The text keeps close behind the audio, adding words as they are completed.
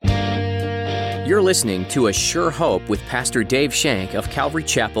You're listening to A Sure Hope with Pastor Dave Shank of Calvary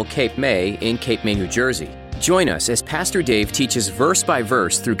Chapel, Cape May in Cape May, New Jersey. Join us as Pastor Dave teaches verse by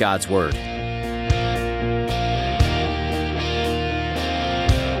verse through God's Word.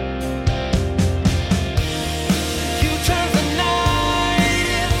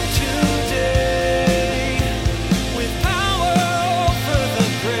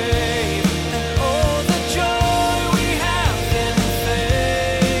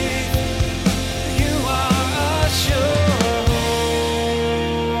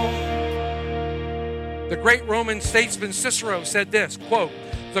 Great Roman statesman Cicero said this, quote,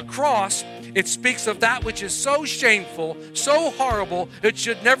 "The cross, it speaks of that which is so shameful, so horrible, it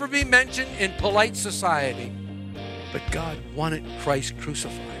should never be mentioned in polite society." But God wanted Christ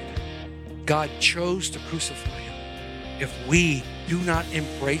crucified. God chose to crucify him. If we do not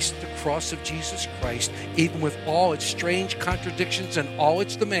embrace the cross of Jesus Christ, even with all its strange contradictions and all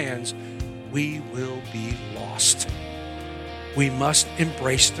its demands, we will be lost. We must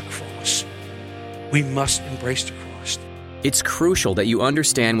embrace the cross. We must embrace the cross. It's crucial that you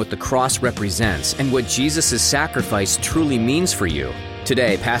understand what the cross represents and what Jesus' sacrifice truly means for you.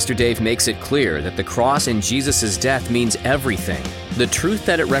 Today, Pastor Dave makes it clear that the cross and Jesus' death means everything. The truth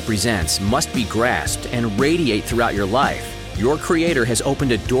that it represents must be grasped and radiate throughout your life. Your Creator has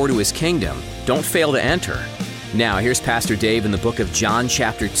opened a door to His kingdom. Don't fail to enter. Now, here's Pastor Dave in the book of John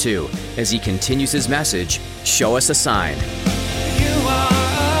chapter 2 as he continues his message, Show Us a Sign. You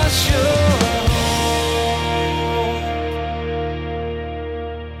are sure.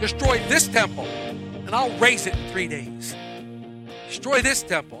 Destroy this temple, and I'll raise it in 3 days. Destroy this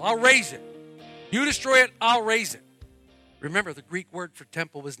temple, I'll raise it. You destroy it, I'll raise it. Remember, the Greek word for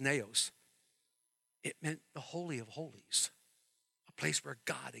temple was naos. It meant the Holy of Holies, a place where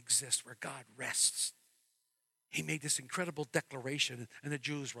God exists, where God rests. He made this incredible declaration, and the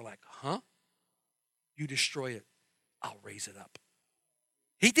Jews were like, huh? You destroy it, I'll raise it up.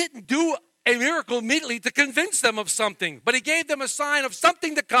 He didn't do a miracle immediately to convince them of something, but he gave them a sign of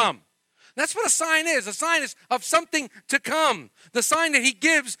something to come. That's what a sign is. A sign is of something to come. The sign that he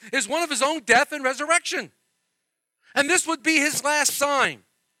gives is one of his own death and resurrection. And this would be his last sign.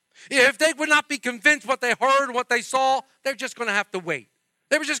 If they would not be convinced what they heard, what they saw, they're just going to have to wait.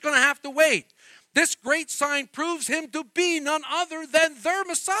 They were just going to have to wait. This great sign proves him to be none other than their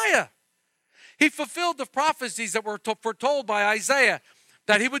Messiah. He fulfilled the prophecies that were foretold by Isaiah,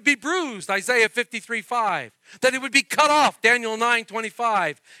 that he would be bruised, Isaiah 53:5, that he would be cut off, Daniel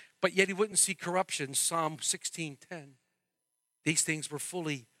 9:25, but yet he wouldn't see corruption, Psalm 16:10. These things were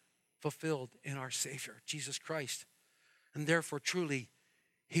fully fulfilled in our Savior, Jesus Christ. And therefore, truly,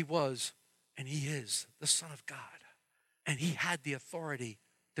 he was and he is the Son of God. And he had the authority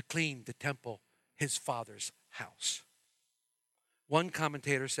to clean the temple, his Father's house. One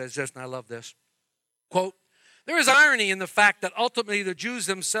commentator says this, and I love this, quote, "There is irony in the fact that ultimately the Jews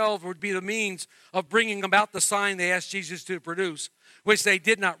themselves would be the means of bringing about the sign they asked Jesus to produce, which they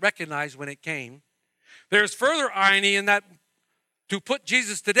did not recognize when it came. There is further irony in that to put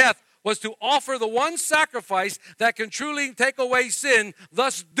Jesus to death was to offer the one sacrifice that can truly take away sin,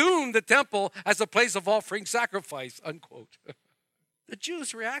 thus doom the temple as a place of offering sacrifice," unquote. The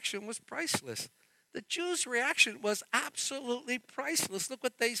Jews' reaction was priceless. The Jews' reaction was absolutely priceless. Look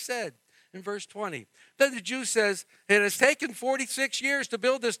what they said. In verse 20, then the Jew says, "It has taken 46 years to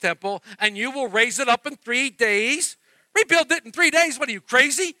build this temple, and you will raise it up in 3 days?" Rebuild it in 3 days? What are you,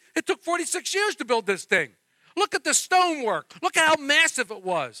 crazy? It took 46 years to build this thing. Look at the stonework. Look at how massive it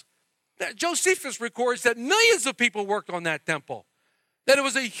was. Josephus records that millions of people worked on that temple, that it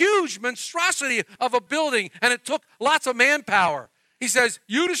was a huge monstrosity of a building, and it took lots of manpower. He says,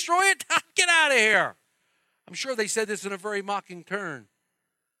 you destroy it? Get out of here. I'm sure they said this in a very mocking tone.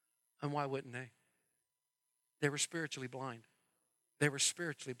 And why wouldn't they? They were spiritually blind. They were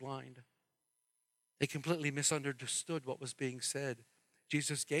spiritually blind. They completely misunderstood what was being said.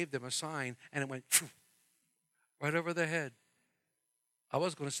 Jesus gave them a sign, and it went right over their head. I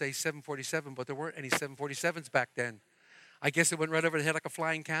was going to say 747, but there weren't any 747s back then. I guess it went right over the head like a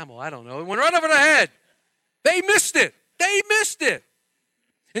flying camel. I don't know. It went right over the head. They missed it. They missed it.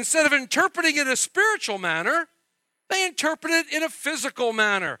 Instead of interpreting it in a spiritual manner, they interpret it in a physical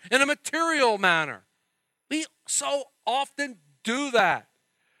manner, in a material manner. We so often do that.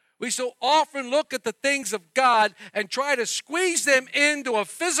 We so often look at the things of God and try to squeeze them into a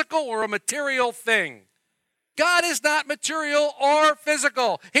physical or a material thing. God is not material or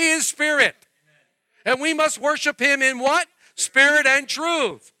physical. He is spirit. And we must worship him in what? Spirit and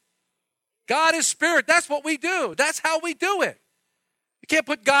truth. God is spirit. That's what we do. That's how we do it. You can't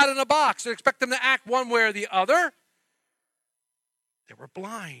put God in a box and expect him to act one way or the other. They were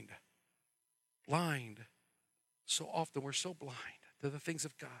blind. blind. So often we're so blind to the things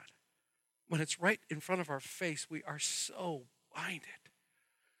of God. When it's right in front of our face, we are so blinded.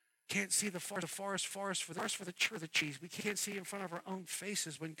 Can't see the forest for the trees. We can't see in front of our own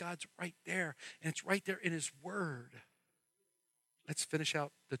faces when God's right there, and it's right there in his word. Let's finish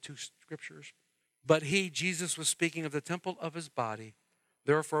out the two scriptures. But he, Jesus, was speaking of the temple of his body.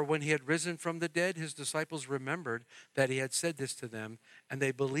 Therefore, when he had risen from the dead, his disciples remembered that he had said this to them, and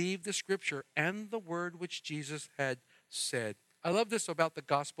they believed the scripture and the word which Jesus had said. I love this about the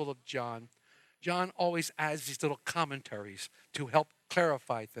Gospel of John. John always adds these little commentaries to help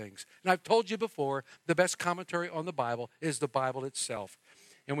clarify things. And I've told you before, the best commentary on the Bible is the Bible itself.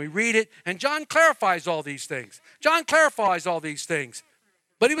 And we read it, and John clarifies all these things.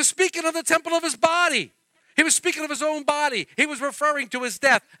 But he was speaking of the temple of his body. He was speaking of his own body. He was referring to his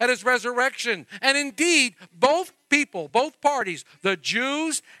death and his resurrection. And indeed, both people, both parties, the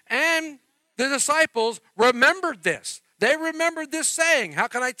Jews and the disciples, remembered this. They remembered this saying. How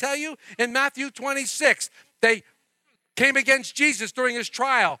can I tell you? In Matthew 26, they came against Jesus during his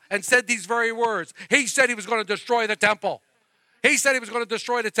trial and said these very words. He said he was going to destroy the temple. He said he was going to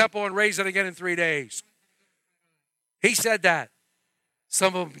destroy the temple and raise it again in 3 days. He said that.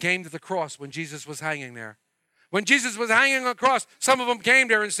 Some of them came to the cross when Jesus was hanging there. When Jesus was hanging on the cross, some of them came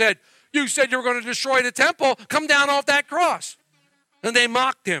there and said, you said you were going to destroy the temple. Come down off that cross. And they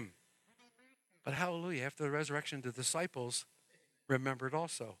mocked him. But hallelujah, after the resurrection, the disciples remembered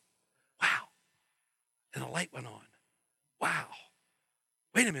also. Wow. And the light went on. Wow.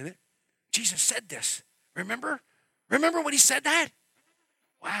 Wait a minute. Jesus said this. Remember? Remember when he said that?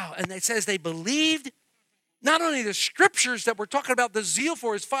 Wow. And it says they believed not only the scriptures that were talking about the zeal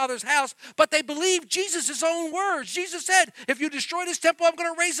for his Father's house, but they believed Jesus' own words. Jesus said, if you destroy this temple, I'm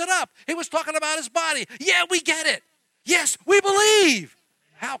going to raise it up. He was talking about his body. Yeah, we get it. Yes, we believe.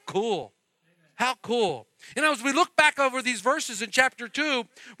 How cool. How cool. And as we look back over these verses in chapter 2,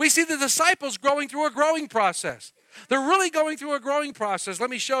 we see the disciples going through a growing process. They're really going through a growing process. Let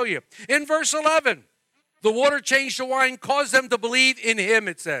me show you. In verse 11, the water changed to wine, caused them to believe in him,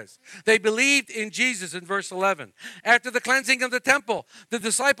 it says. They believed in Jesus in verse 11. After the cleansing of the temple, the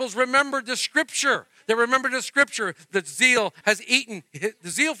disciples remembered the scripture. They remembered the scripture. The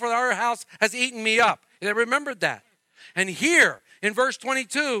zeal for our house has eaten me up. And they remembered that. And here in verse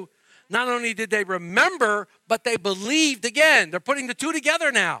 22, not only did they remember, but they believed again. They're putting the two together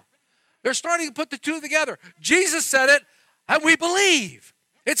now. They're starting to put the two together. Jesus said it, and we believe.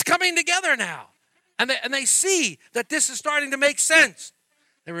 It's coming together now. And they see that this is starting to make sense.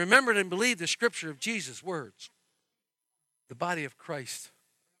 They remembered and believed the scripture of Jesus' words. The body of Christ,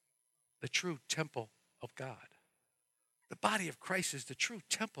 the true temple of God. The body of Christ is the true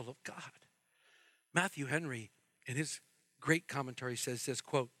temple of God. Matthew Henry, in his great commentary, says this,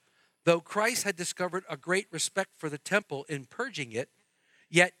 quote, though Christ had discovered a great respect for the temple in purging it,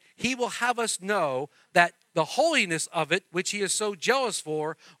 yet he will have us know that the holiness of it, which he is so jealous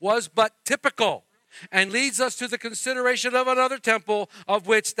for, was but typical, and leads us to the consideration of another temple, of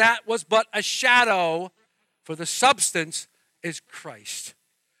which that was but a shadow, for the substance is Christ.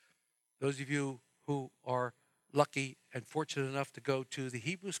 Those of you who are lucky and fortunate enough to go to the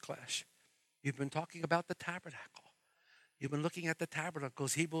Hebrews class, you've been talking about the tabernacle. You've been looking at the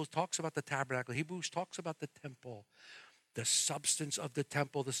tabernacles. Hebrews talks about the tabernacle. Hebrews talks about the temple. The substance of the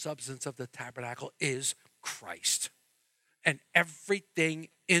temple, the substance of the tabernacle is Christ. And everything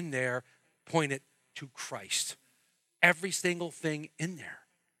in there pointed to Christ. Every single thing in there.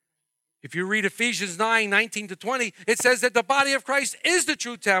 If you read Ephesians 9:19-20, it says that the body of Christ is the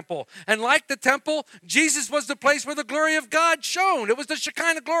true temple. And like the temple, Jesus was the place where the glory of God shone. It was the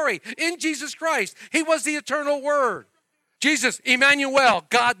Shekinah glory in Jesus Christ. He was the eternal word. Jesus, Emmanuel,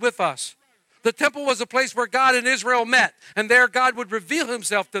 God with us. The temple was a place where God and Israel met, and there God would reveal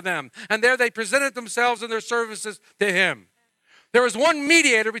himself to them, and there they presented themselves and their services to him. There was one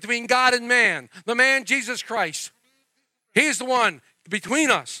mediator between God and man, the man Jesus Christ. He's the one between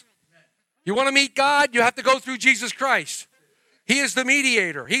us. You want to meet God, you have to go through Jesus Christ. He is the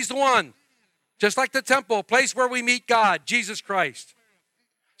mediator. He's the one. Just like the temple, a place where we meet God, Jesus Christ.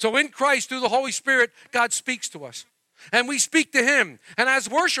 So in Christ, through the Holy Spirit, God speaks to us. And we speak to him. And as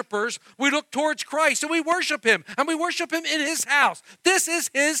worshipers, we look towards Christ and we worship him. And we worship him in his house. This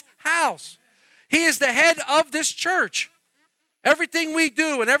is his house. He is the head of this church. Everything we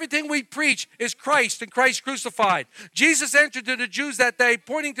do and everything we preach is Christ and Christ crucified. Jesus entered to the Jews that day,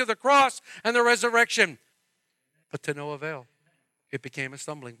 pointing to the cross and the resurrection. But to no avail. It became a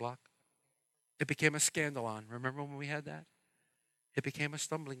stumbling block. It became a scandalon. Remember when we had that? It became a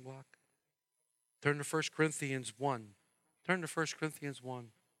stumbling block. Turn to 1 Corinthians 1. Turn to 1 Corinthians 1.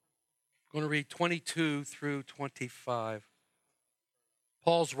 I'm going to read 22 through 25.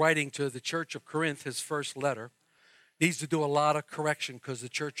 Paul's writing to the church of Corinth, his first letter. Needs to do a lot of correction because the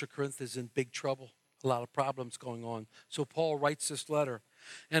church of Corinth is in big trouble. A lot of problems going on. So Paul writes this letter.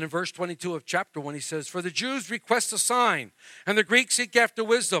 And in verse 22 of chapter 1, he says, "For the Jews request a sign, and the Greeks seek after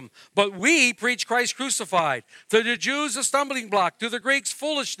wisdom. But we preach Christ crucified. To the Jews a stumbling block, to the Greeks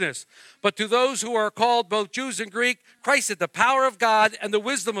foolishness. But to those who are called both Jews and Greek, Christ is the power of God and the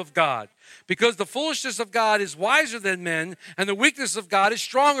wisdom of God. Because the foolishness of God is wiser than men, and the weakness of God is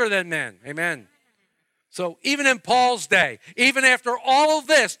stronger than men." Amen. So even in Paul's day, even after all of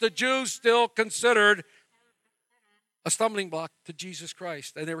this, the Jews still considered a stumbling block to Jesus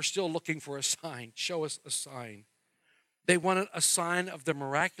Christ. And they were still looking for a sign. Show us a sign. They wanted a sign of the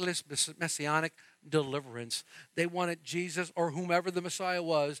miraculous messianic deliverance. They wanted Jesus or whomever the Messiah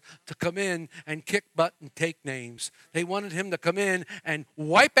was to come in and kick butt and take names. They wanted him to come in and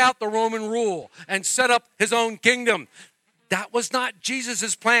wipe out the Roman rule and set up his own kingdom. That was not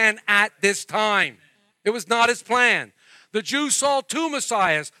Jesus' plan at this time. It was not his plan. The Jews saw two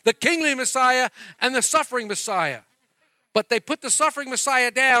Messiahs, the kingly Messiah and the suffering Messiah. But they put the suffering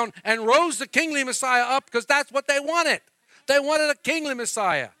Messiah down and rose the kingly Messiah up because that's what they wanted. They wanted a kingly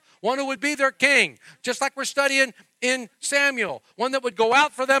Messiah, one who would be their king, just like we're studying in Samuel, one that would go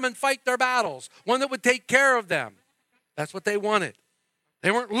out for them and fight their battles, one that would take care of them. That's what they wanted. They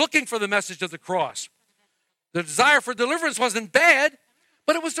weren't looking for the message of the cross. The desire for deliverance wasn't bad,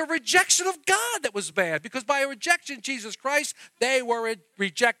 but it was the rejection of God that was bad, because by rejection of Jesus Christ, they were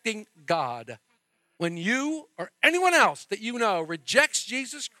rejecting God. When you or anyone else that you know rejects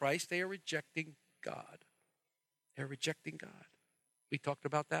Jesus Christ, they are rejecting God. They're rejecting God. We talked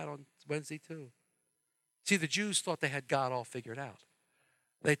about that on Wednesday too. See, the Jews thought they had God all figured out.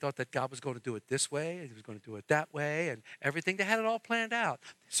 They thought that God was going to do it this way, and he was going to do it that way, and everything. They had it all planned out.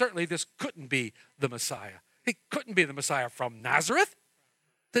 Certainly this couldn't be the Messiah. He couldn't be the Messiah from Nazareth.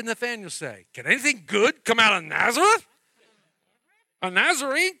 Did Nathanael say, "Can anything good come out of Nazareth? A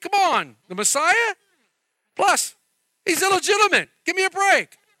Nazarene? Come on, the Messiah? Plus, he's illegitimate. Give me a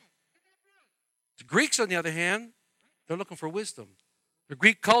break." The Greeks, on the other hand, they're looking for wisdom. The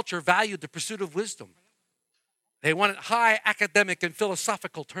Greek culture valued the pursuit of wisdom. They wanted high academic and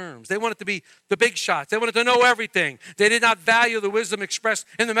philosophical terms. They wanted to be the big shots. They wanted to know everything. They did not value the wisdom expressed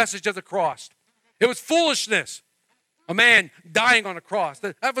in the message of the cross. It was foolishness. A man dying on a cross.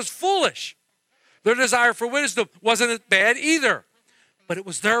 That was foolish. Their desire for wisdom wasn't bad either. But it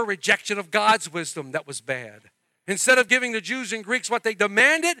was their rejection of God's wisdom that was bad. Instead of giving the Jews and Greeks what they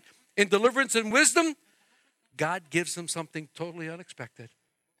demanded in deliverance and wisdom, God gives them something totally unexpected.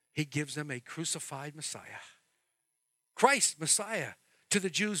 He gives them a crucified Messiah. Christ, Messiah, to the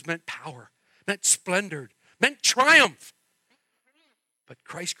Jews meant power, meant splendor, meant triumph. But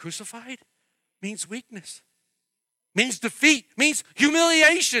Christ crucified means weakness, means defeat, means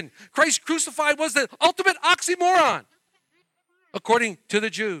humiliation. Christ crucified was the ultimate oxymoron, according to the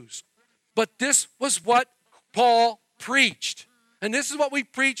Jews. But this was what Paul preached. And this is what we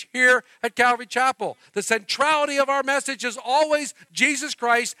preach here at Calvary Chapel. The centrality of our message is always Jesus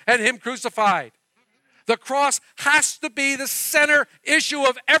Christ and him crucified. The cross has to be the center issue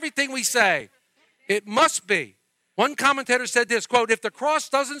of everything we say. It must be. One commentator said this, quote, "If the cross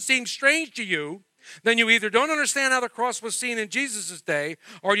doesn't seem strange to you, then you either don't understand how the cross was seen in Jesus' day,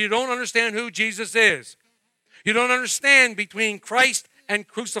 or you don't understand who Jesus is. You don't understand between Christ and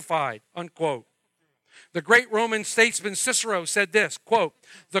crucified," unquote. The great Roman statesman Cicero said this, quote,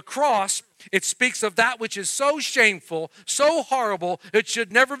 "The cross, it speaks of that which is so shameful, so horrible, it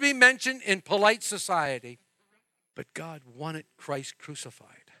should never be mentioned in polite society." But God wanted Christ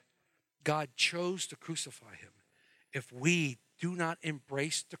crucified. God chose to crucify him. If we do not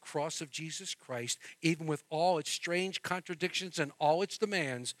embrace the cross of Jesus Christ, even with all its strange contradictions and all its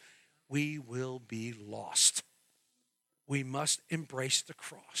demands, we will be lost. We must embrace the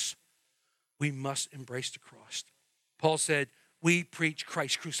cross. We must embrace the cross. Paul said, we preach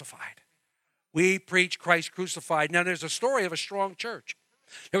Christ crucified. We preach Christ crucified. Now, there's a story of a strong church.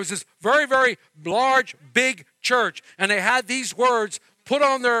 There was this very, very large, big church, and they had these words put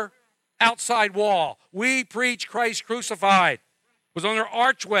on their outside wall. We preach Christ crucified. It was on their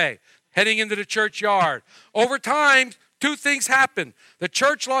archway heading into the churchyard. Over time, two things happened. The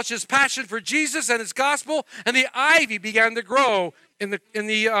church lost its passion for Jesus and his gospel, and the ivy began to grow in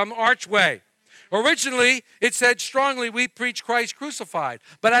the archway. Originally, it said strongly, "We preach Christ crucified."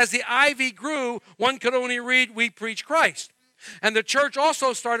 But as the ivy grew, one could only read, "We preach Christ." And the church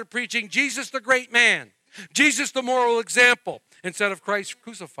also started preaching Jesus the great man, Jesus the moral example, instead of Christ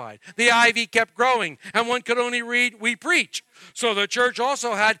crucified. The ivy kept growing, and one could only read, "We preach." So the church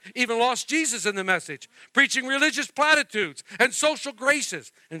also had even lost Jesus in the message, preaching religious platitudes and social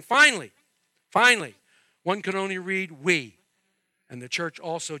graces. And finally, one could only read, "We." And the church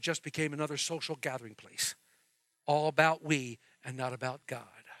also just became another social gathering place, all about we and not about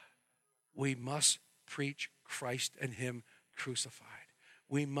God. We must preach Christ and Him crucified.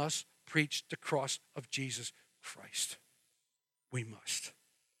 We must preach the cross of Jesus Christ. We must.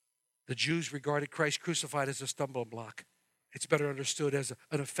 The Jews regarded Christ crucified as a stumbling block. It's better understood as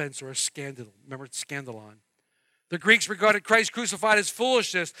an offense or a scandal. Remember, it's scandalon. The Greeks regarded Christ crucified as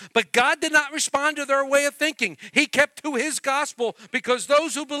foolishness, but God did not respond to their way of thinking. He kept to His gospel, because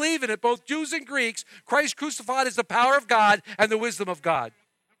those who believe in it, both Jews and Greeks, Christ crucified is the power of God and the wisdom of God.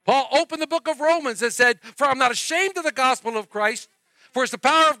 Paul opened the book of Romans and said, "For I'm not ashamed of the gospel of Christ, for it's the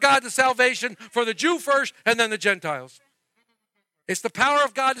power of God to salvation for the Jew first and then the Gentiles." It's the power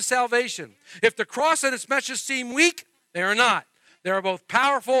of God to salvation. If the cross and its message seem weak, they are not. They are both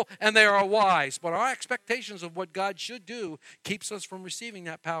powerful and they are wise. But our expectations of what God should do keeps us from receiving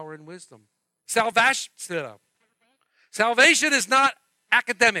that power and wisdom. Salvation is not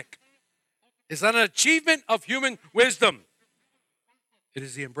academic. It's not an achievement of human wisdom. It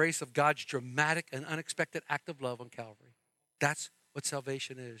is the embrace of God's dramatic and unexpected act of love on Calvary. That's what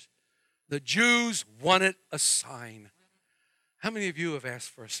salvation is. The Jews wanted a sign. How many of you have asked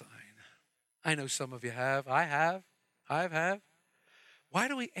for a sign? I know some of you have. I have. Why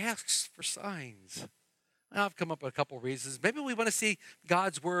do we ask for signs? I've come up with a couple of reasons. Maybe we want to see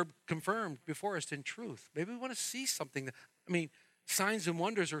God's word confirmed before us in truth. Maybe we want to see something. Signs and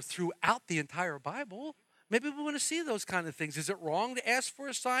wonders are throughout the entire Bible. Maybe we want to see those kind of things. Is it wrong to ask for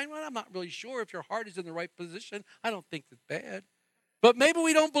a sign? Well, I'm not really sure. If your heart is in the right position, I don't think it's bad. But maybe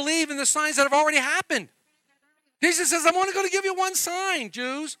we don't believe in the signs that have already happened. Jesus says, "I'm only going to give you one sign,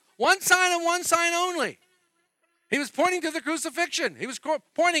 Jews. One sign and one sign only." He was pointing to the crucifixion. He was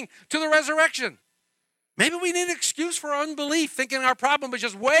pointing to the resurrection. Maybe we need an excuse for unbelief, thinking our problem is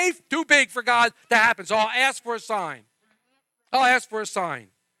just way too big for God to happen. So I'll ask for a sign.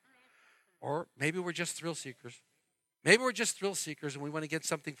 Or maybe we're just thrill seekers. Maybe we're just thrill seekers and we want to get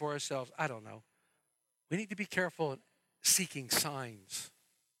something for ourselves. I don't know. We need to be careful seeking signs.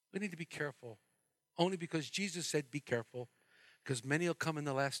 We need to be careful. Only because Jesus said be careful, because many will come in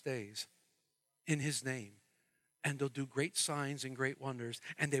the last days in His name. And they'll do great signs and great wonders,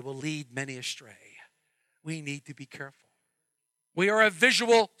 and they will lead many astray. We need to be careful. We are a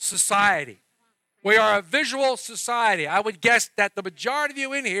visual society. I would guess that the majority of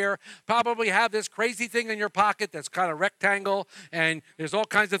you in here probably have this crazy thing in your pocket that's kind of rectangle, and there's all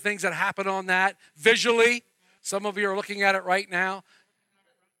kinds of things that happen on that visually. Some of you are looking at it right now.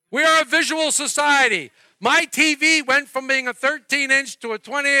 We are a visual society. My TV went from being a 13-inch to a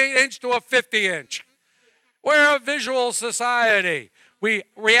 28-inch to a 50-inch. We're a visual society. We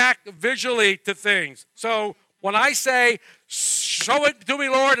react visually to things. So when I say, "Show it to me,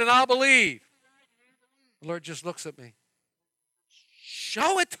 Lord, and I'll believe," the Lord just looks at me.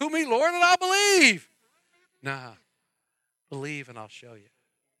 Show it to me, Lord, and I'll believe. Nah, believe and I'll show you.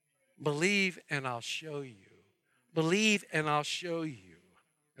 Believe and I'll show you. Believe and I'll show you.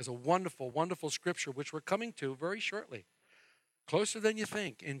 There's a wonderful, wonderful scripture which we're coming to very shortly. Closer than you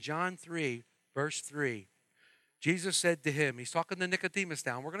think. In John 3, verse 3. Jesus said to him, he's talking to Nicodemus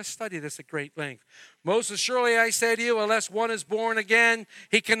now, and we're going to study this at great length. "Most assuredly I say to you, unless one is born again,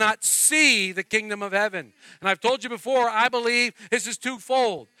 he cannot see the kingdom of heaven." And I've told you before, I believe this is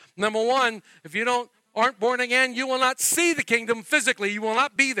twofold. Number one, if you aren't born again, you will not see the kingdom physically. You will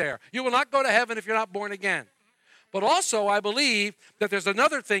not be there. You will not go to heaven if you're not born again. But also, I believe that there's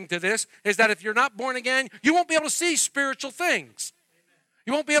another thing to this, is that if you're not born again, you won't be able to see spiritual things.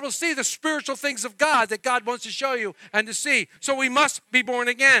 You won't be able to see the spiritual things of God that God wants to show you and to see. So we must be born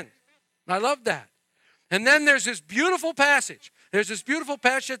again. I love that. And then there's this beautiful passage. There's this beautiful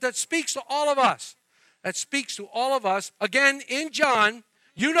passage that speaks to all of us. Again, in John,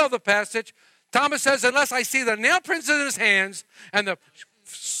 you know the passage. Thomas says, "Unless I see the nail prints in his hands and the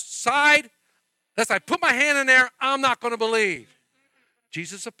side, unless I put my hand in there, I'm not going to believe."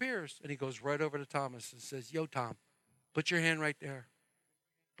 Jesus appears, and he goes right over to Thomas and says, "Yo, Tom, put your hand right there.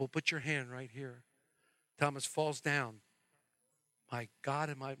 Well, put your hand right here." Thomas falls down. "My God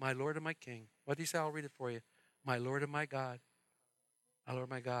and my Lord and my King." What did he say? I'll read it for you. "My Lord and my God. My Lord and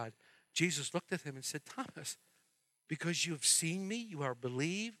my God." Jesus looked at him and said, "Thomas, because you have seen me, you are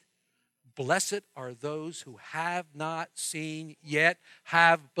believed. Blessed are those who have not seen yet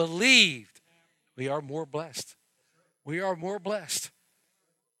have believed." We are more blessed. We are more blessed.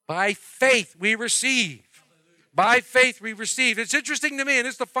 By faith we receive. By faith we received. It's interesting to me, and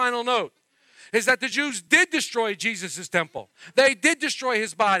this is the final note, is that the Jews did destroy Jesus' temple. They did destroy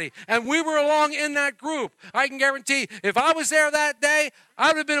his body, and we were along in that group. I can guarantee if I was there that day, I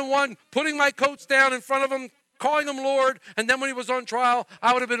would have been the one putting my coats down in front of him, calling him Lord, and then when he was on trial,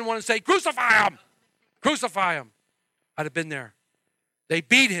 I would have been the one to say, crucify him! Crucify him! I'd have been there. They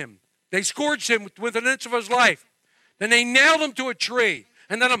beat him. They scourged him with an inch of his life. Then they nailed him to a tree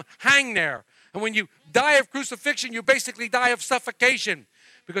and let him hang there. And when you die of crucifixion, you basically die of suffocation.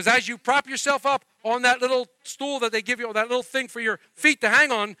 Because as you prop yourself up on that little stool that they give you, or that little thing for your feet to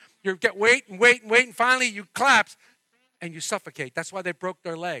hang on, you get weight, and finally you collapse and you suffocate. That's why they broke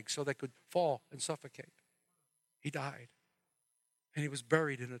their legs, so they could fall and suffocate. He died. And he was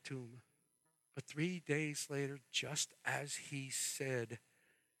buried in a tomb. But 3 days later, just as he said,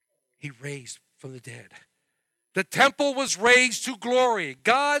 he raised from the dead. The temple was raised to glory.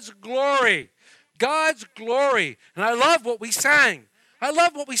 God's glory. God's glory. And I love what we sang. I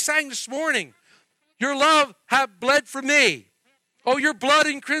love what we sang this morning. Your love have bled for me. Oh, your blood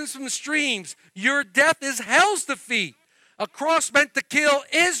in crimson streams. Your death is hell's defeat. A cross meant to kill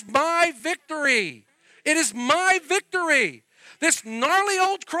is my victory. It is my victory. This gnarly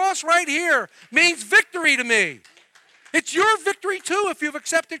old cross right here means victory to me. It's your victory too if you've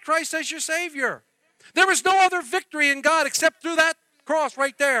accepted Christ as your Savior. There is no other victory in God except through that cross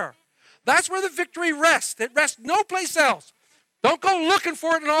right there. That's where the victory rests. It rests no place else. Don't go looking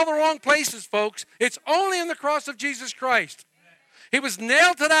for it in all the wrong places, folks. It's only in the cross of Jesus Christ. He was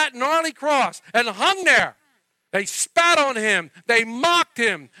nailed to that gnarly cross and hung there. They spat on him. They mocked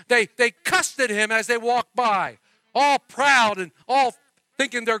him. They cussed at him as they walked by, all proud and all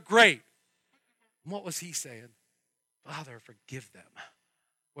thinking they're great. And what was he saying? Father, forgive them,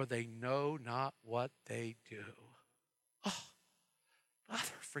 for they know not what they do. Oh,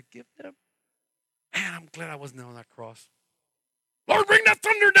 Father, forgive them. Man, I'm glad I wasn't on that cross. Lord, bring that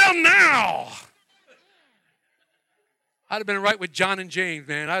thunder down now. I'd have been right with John and James,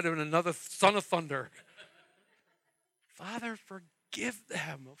 man. I'd have been another son of thunder. Father, forgive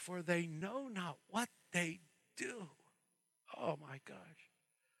them, for they know not what they do. Oh, my gosh.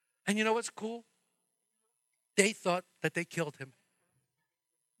 And you know what's cool? They thought that they killed him.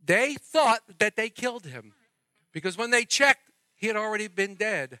 They thought that they killed him. Because when they checked, he had already been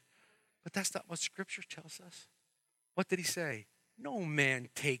dead. But that's not what Scripture tells us. What did he say? No man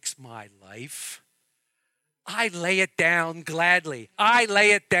takes my life. I lay it down gladly. I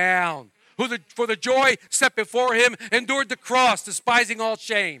lay it down. Who for the joy set before him endured the cross, despising all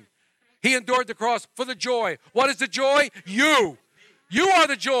shame. He endured the cross for the joy. What is the joy? You. You are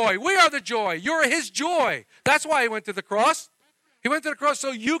the joy. We are the joy. You're his joy. That's why he went to the cross. He went to the cross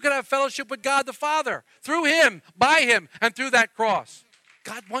so you could have fellowship with God the Father. Through him, by him, and through that cross.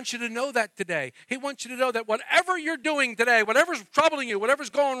 God wants you to know that today. He wants you to know that whatever you're doing today, whatever's troubling you,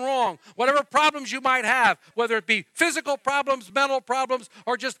 whatever's going wrong, whatever problems you might have, whether it be physical problems, mental problems,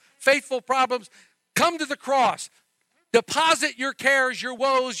 or just faithful problems, come to the cross. Deposit your cares, your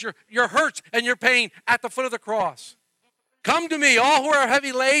woes, your hurts, and your pain at the foot of the cross. Come to me, all who are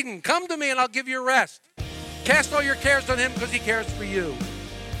heavy laden. Come to me and I'll give you rest. Cast all your cares on him because he cares for you.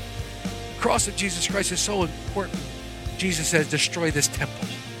 The cross of Jesus Christ is so important. Jesus says, destroy this temple.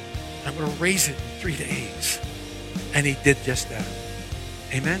 I'm going to raise it in 3 days. And he did just that.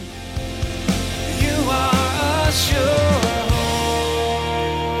 Amen. You are a sure hope.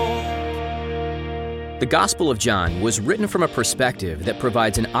 The Gospel of John was written from a perspective that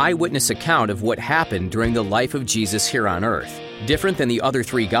provides an eyewitness account of what happened during the life of Jesus here on earth. Different than the other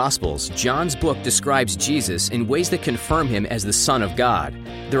three Gospels, John's book describes Jesus in ways that confirm him as the Son of God.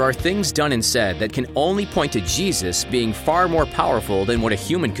 There are things done and said that can only point to Jesus being far more powerful than what a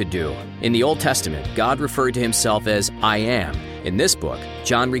human could do. In the Old Testament, God referred to himself as I Am. In this book,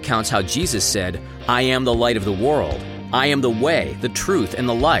 John recounts how Jesus said, I am the light of the world. I am the way, the truth, and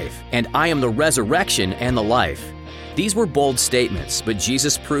the life, and I am the resurrection and the life. These were bold statements, but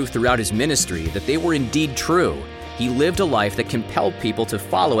Jesus proved throughout his ministry that they were indeed true. He lived a life that compelled people to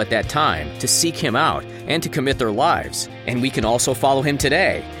follow at that time, to seek him out, and to commit their lives. And we can also follow him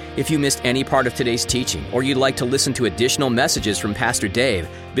today. If you missed any part of today's teaching, or you'd like to listen to additional messages from Pastor Dave,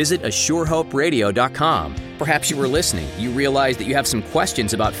 visit ASureHopeRadio.com. Perhaps you were listening, you realized that you have some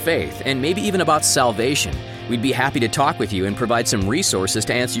questions about faith, and maybe even about salvation. We'd be happy to talk with you and provide some resources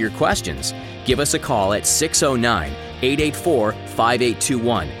to answer your questions. Give us a call at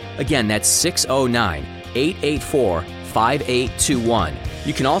 609-884-5821. Again, that's 609-884-5821.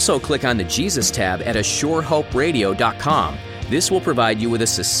 You can also click on the Jesus tab at ASureHopeRadio.com. This will provide you with a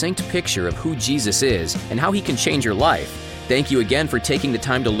succinct picture of who Jesus is and how he can change your life. Thank you again for taking the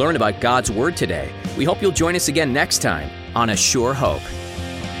time to learn about God's Word today. We hope you'll join us again next time on A Sure Hope.